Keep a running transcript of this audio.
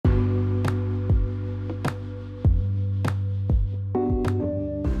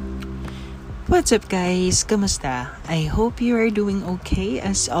What's up guys? Kamusta? I hope you are doing okay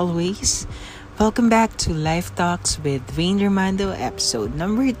as always. Welcome back to Life Talks with Vane Romando, episode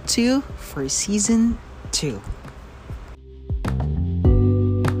number 2 for season 2.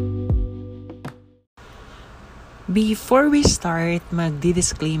 Before we start,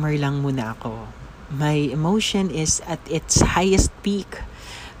 magdi-disclaimer lang muna ako. My emotion is at its highest peak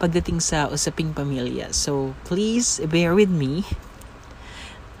pagdating sa usaping pamilya. So please bear with me.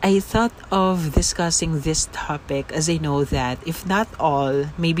 I thought of discussing this topic as I know that if not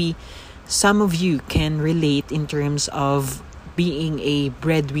all, maybe some of you can relate in terms of being a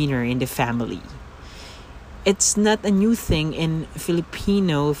breadwinner in the family. It's not a new thing in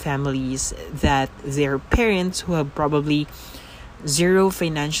Filipino families that their parents who have probably zero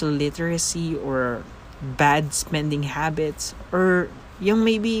financial literacy or bad spending habits or yung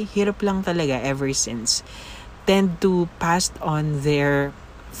maybe hirap lang talaga ever since tend to pass on their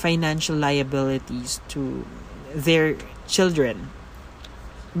financial liabilities to their children.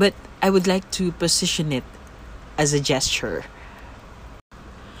 But I would like to position it as a gesture.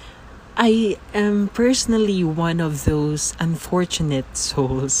 I am personally one of those unfortunate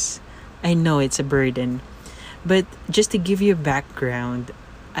souls. I know it's a burden. But just to give you a background,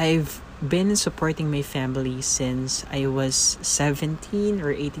 I've been supporting my family since I was 17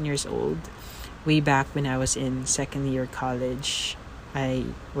 or 18 years old. Way back when I was in second year college, I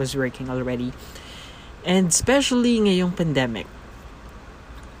was working already. And especially ngayong pandemic.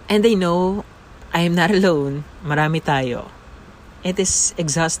 And I know I am not alone. Marami tayo. It is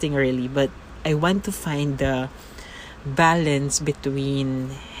exhausting really, but I want to find the balance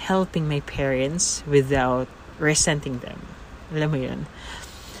between helping my parents without resenting them. Alam mo yun?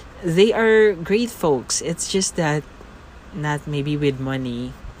 They are great folks. It's just that not maybe with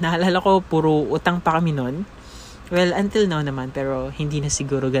money. Naalala ko, puro utang pa kami nun. Well, until now naman, pero hindi na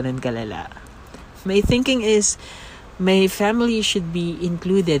siguro ganun kalala. My thinking is, my family should be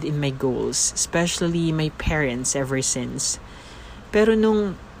included in my goals, especially my parents ever since. Pero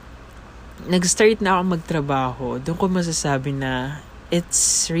nung nag-start na ako magtrabaho, doon ko masasabi na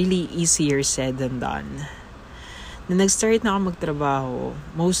it's really easier said than done. Nung nag-start na ako magtrabaho,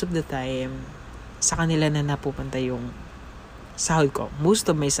 most of the time, sa kanila na napupunta yung sahod ko. Most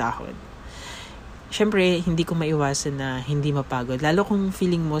of my sahod. Siyempre, hindi ko maiwasan na hindi mapagod. Lalo kung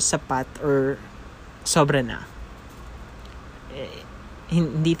feeling mo sapat or sobra na.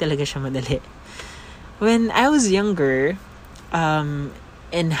 Hindi talaga siya madali. When I was younger, and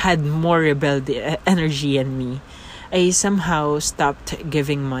had more rebellious energy in me, I somehow stopped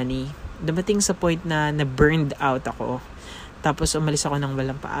giving money. Dumating sa point na na-burned out ako. Tapos umalis ako ng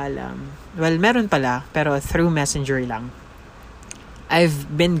walang paalam. Well, meron pala, pero through messenger lang.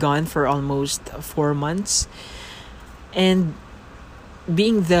 I've been gone for almost 4 months. And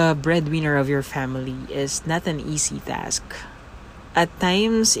being the breadwinner of your family is not an easy task. At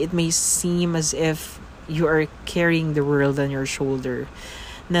times, it may seem as if you are carrying the world on your shoulder.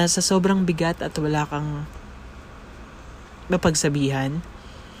 Na sa sobrang bigat at wala kang mapagsabihan,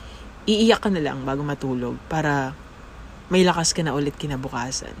 iiyak ka na lang bago matulog para may lakas ka na ulit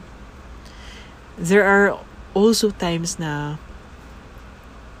kinabukasan. There are also times na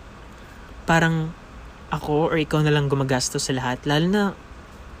parang ako or ikaw na lang gumagastos sa lahat. Lalo na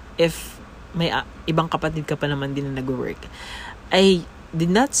if may ibang kapatid ka pa naman din na nag-work. I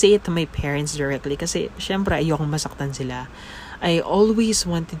did not say it to my parents directly kasi syempre ayokong masaktan sila. I always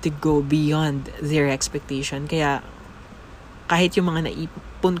wanted to go beyond their expectation. Kaya kahit yung mga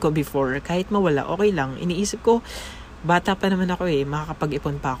naipon ko before, kahit mawala, okay lang. Iniisip ko, bata pa naman ako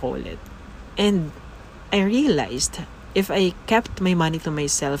makakapag-ipon pa ako ulit. And I realized if I kept my money to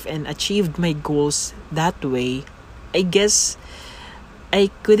myself and achieved my goals that way, I guess I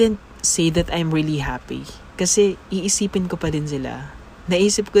couldn't say that I'm really happy. Kasi iisipin ko pa din sila.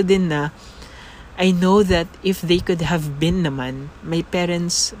 Naisip ko din na I know that if they could have been naman, my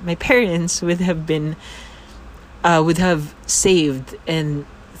parents would have saved and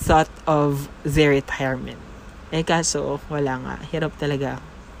thought of their retirement. Kaso wala nga, hirap talaga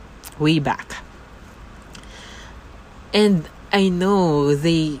way back. And I know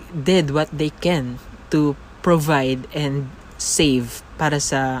they did what they can to provide and save para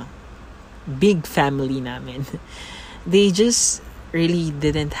sa big family namin. They just really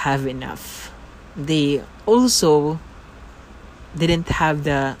didn't have enough. They also didn't have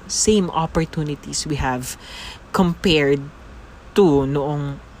the same opportunities we have compared to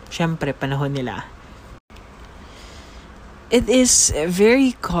noong syempre panahon nila. It is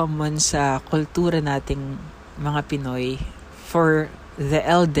very common sa kultura nating mga Pinoy for the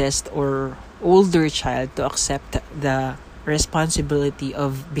eldest or older child to accept the responsibility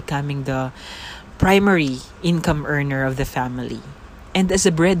of becoming the primary income earner of the family. And as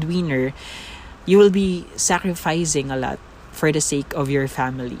a breadwinner, you will be sacrificing a lot for the sake of your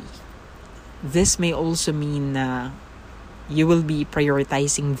family. This may also mean na you will be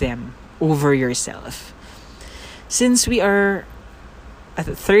prioritizing them over yourself. Since we are a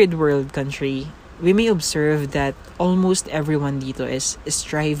third world country, we may observe that almost everyone dito is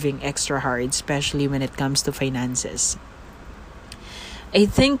striving extra hard, especially when it comes to finances. I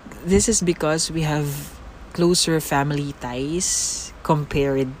think this is because we have closer family ties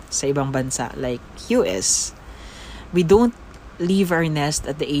compared sa ibang bansa like US. We don't leave our nest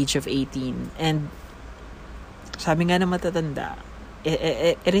at the age of 18, and sabi nga na matatanda,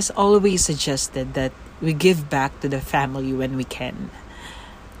 it is always suggested that we give back to the family when we can.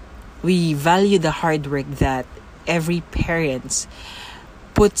 We value the hard work that every parents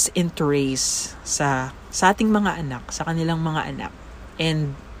puts into raise sa ating mga anak, sa kanilang mga anak.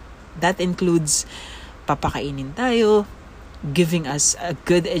 And that includes papakainin tayo, giving us a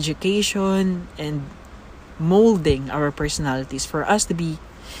good education, and molding our personalities for us to be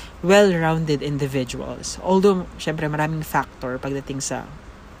well-rounded individuals. Although, syempre, maraming factor pagdating sa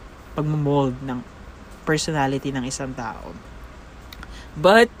pagmumold ng personality ng isang tao.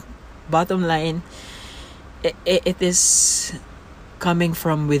 But, bottom line, it is coming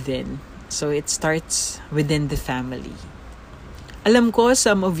from within. So, it starts within the family. Alam ko,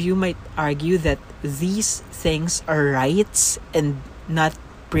 some of you might argue that these things are rights and not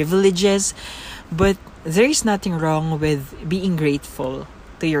privileges, but there is nothing wrong with being grateful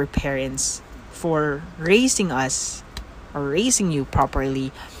to your parents for raising us or raising you properly.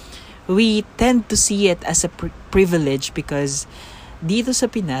 We tend to see it as a privilege because dito sa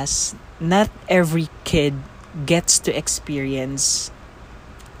Pinas, not every kid gets to experience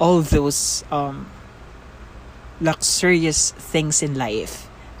all those luxurious things in life,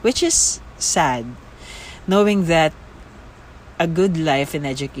 which is sad, knowing that a good life in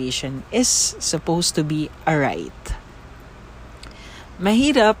education is supposed to be a right.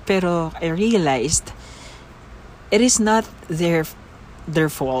 Mahirap, pero I realized it is not their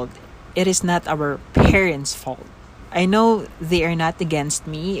fault. It is not our parents' fault. I know they are not against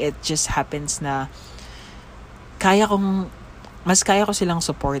me. It just happens na mas kaya ko silang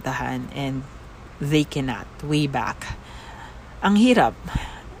suportahan, and they cannot way back. Ang hirap.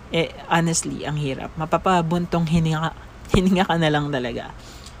 Honestly, ang hirap. Mapapabuntong hininga ka na lang talaga.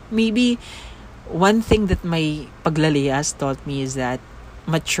 Maybe one thing that my paglaliyas taught me is that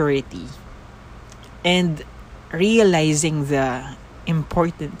maturity and realizing the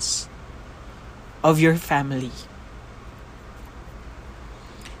importance of your family,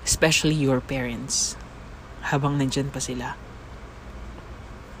 especially your parents, habang nandyan pa sila.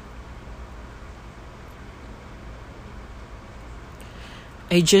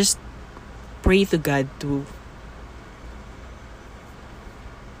 I just pray to God to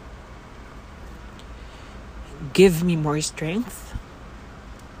give me more strength,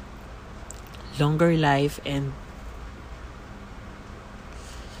 longer life, and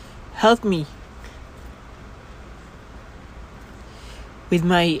help me with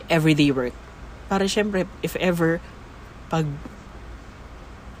my everyday work. Para syempre, if ever, pag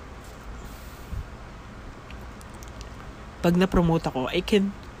na-promote ako, I can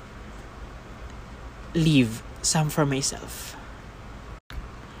leave some for myself.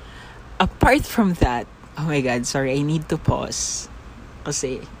 Apart from that, oh my God, sorry, I need to pause.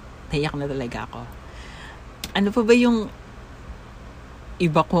 Kasi, naiyak na talaga ako. Ano pa ba yung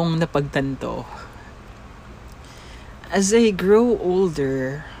iba kong napagtanto? As I grow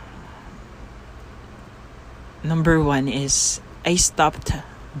older, number one is, I stopped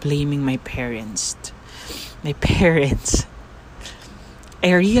blaming my parents.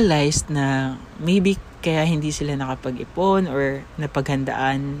 I realized na maybe kaya hindi sila nakapag-ipon or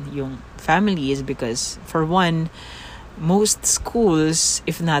napaghandaan yung family is because, for one, most schools,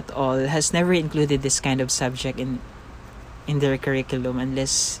 if not all, has never included this kind of subject in their curriculum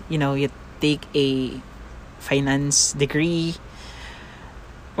unless, you take a finance degree.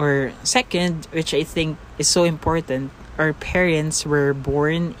 Or second, which I think is so important, our parents were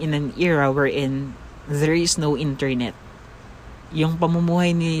born in an era wherein there is no internet. Yung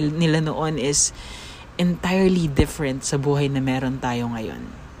pamumuhay nila noon is entirely different sa buhay na meron tayo ngayon.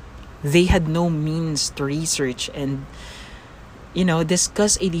 They had no means to research and,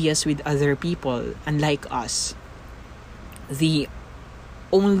 discuss ideas with other people, unlike us. The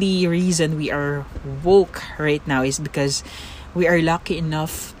only reason we are woke right now is because we are lucky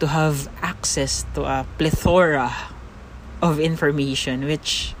enough to have access to a plethora of information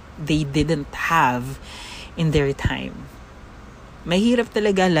which they didn't have in their time. Mahirap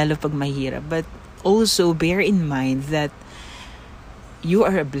talaga, lalo pag mahirap. But also, bear in mind that you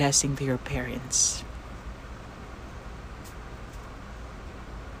are a blessing to your parents.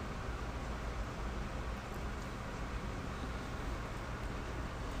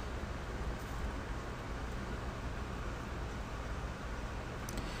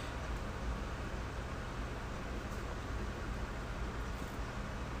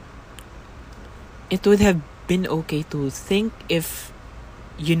 It would have been okay to think if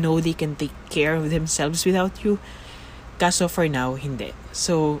you know they can take care of themselves without you. Kaso for now, hindi.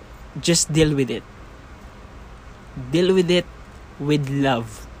 So, just deal with it. Deal with it with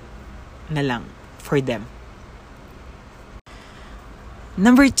love na lang for them.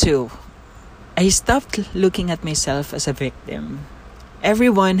 Number 2, I stopped looking at myself as a victim.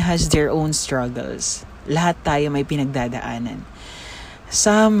 Everyone has their own struggles. Lahat tayo may pinagdadaanan.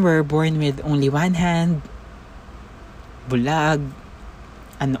 Some were born with only one hand, bulag,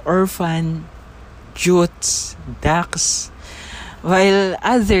 an orphan, jutes, ducks, while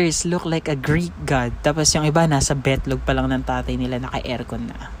others look like a Greek god, tapos yung iba nasa betlog pa lang ng tatay nila,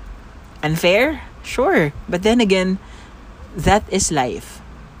 naka-aircon na. Unfair? Sure. But then again, that is life.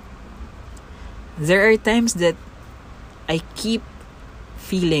 There are times that I keep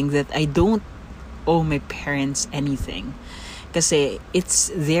feeling that I don't owe my parents anything. Kasi it's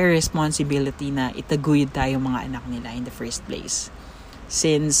their responsibility na itaguyod tayo mga anak nila in the first place.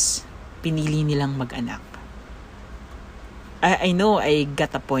 Since pinili nilang mag-anak. I know I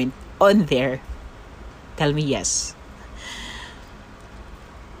got a point on there. Tell me yes.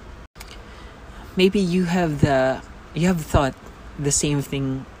 Maybe you have thought the same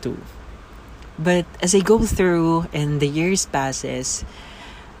thing too. But as I go through and the years passes,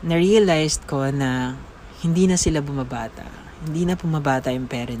 na-realized ko na hindi na sila bumabata. Hindi na pumabata yung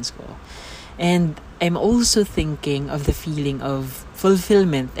parents ko. And I'm also thinking of the feeling of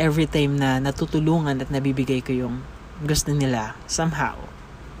fulfillment every time na natutulungan at nabibigay ko yung gusto nila somehow.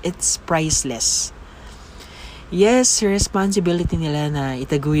 It's priceless. Yes, responsibility nila na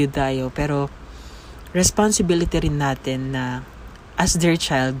itaguyod tayo, pero responsibility rin natin na as their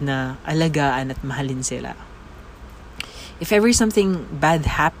child na alagaan at mahalin sila. If ever something bad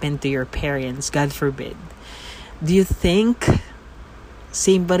happened to your parents, God forbid, do you think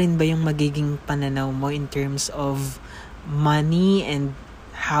same pa rin ba yung magiging pananaw mo in terms of money and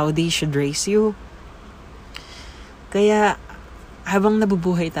how they should raise you? Kaya habang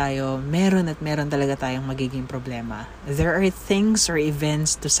nabubuhay tayo, meron talaga tayong magiging problema. There are things or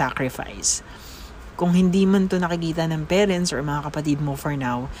events to sacrifice. Kung hindi man to nakikita ng parents or mga kapatid mo for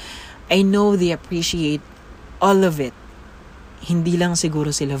now, I know they appreciate all of it. Hindi lang siguro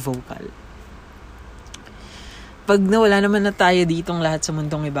sila vocal. Pag nawala naman na tayo ditong lahat sa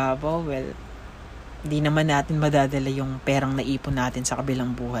mundong ibabaw, well, di naman natin madadala yung perang naipon natin sa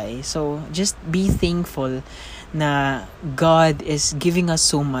kabilang buhay. So, just be thankful na God is giving us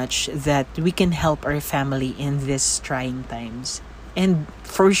so much that we can help our family in these trying times. And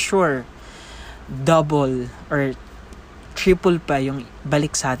for sure, double or triple pa yung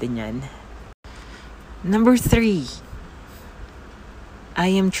balik sa atin yan. Number 3, I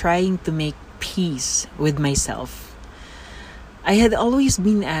am trying to make peace with myself. I had always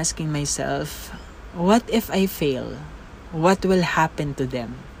been asking myself, what if I fail? What will happen to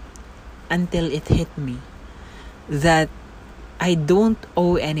them? Until it hit me that I don't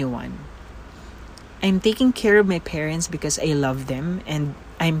owe anyone. I'm taking care of my parents because I love them and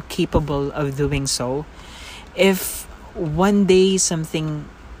I'm capable of doing so. If one day something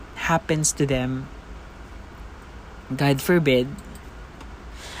happens to them, God forbid,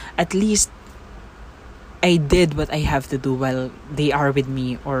 at least I did what I have to do while they are with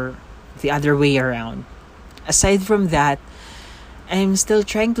me, or the other way around. Aside from that, I'm still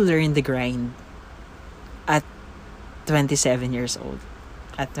trying to learn the grind at 27 years old.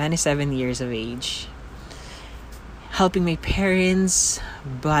 At 27 years of age. Helping my parents,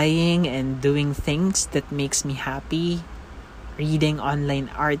 buying and doing things that makes me happy. Reading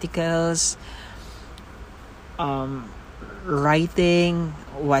online articles. Writing,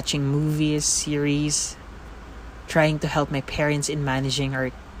 watching movies, series. Trying to help my parents in managing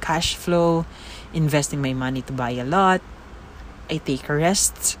our cash flow, investing my money to buy a lot. I take a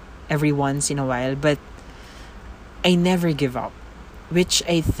rest every once in a while, but I never give up, which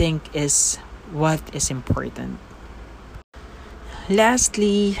I think is what is important.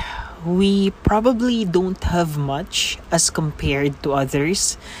 Lastly, we probably don't have much as compared to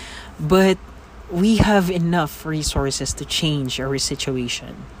others, but we have enough resources to change our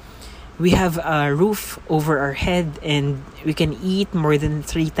situation. We have a roof over our head and we can eat more than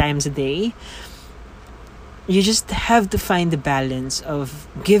 3 times a day. You just have to find the balance of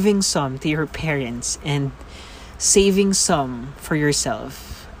giving some to your parents and saving some for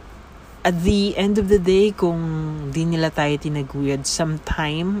yourself. At the end of the day, kung di nila tayo tinaguyod some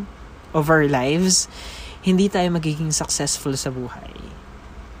time of our lives, hindi tayo magiging successful sa buhay.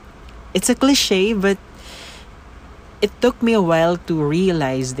 It's a cliche, but it took me a while to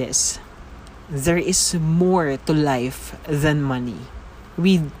realize this. There is more to life than money.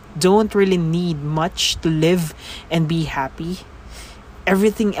 We don't really need much to live and be happy.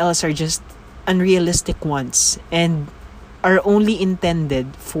 Everything else are just unrealistic wants and are only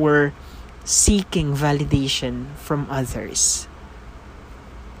intended for seeking validation from others.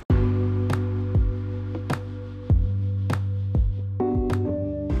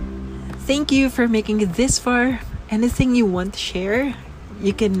 Thank you for making it this far. Anything you want to share,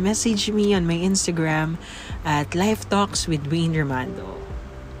 you can message me on my Instagram at Life Talks with Wayne Romando.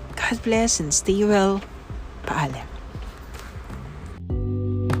 God bless and stay well. Paalam.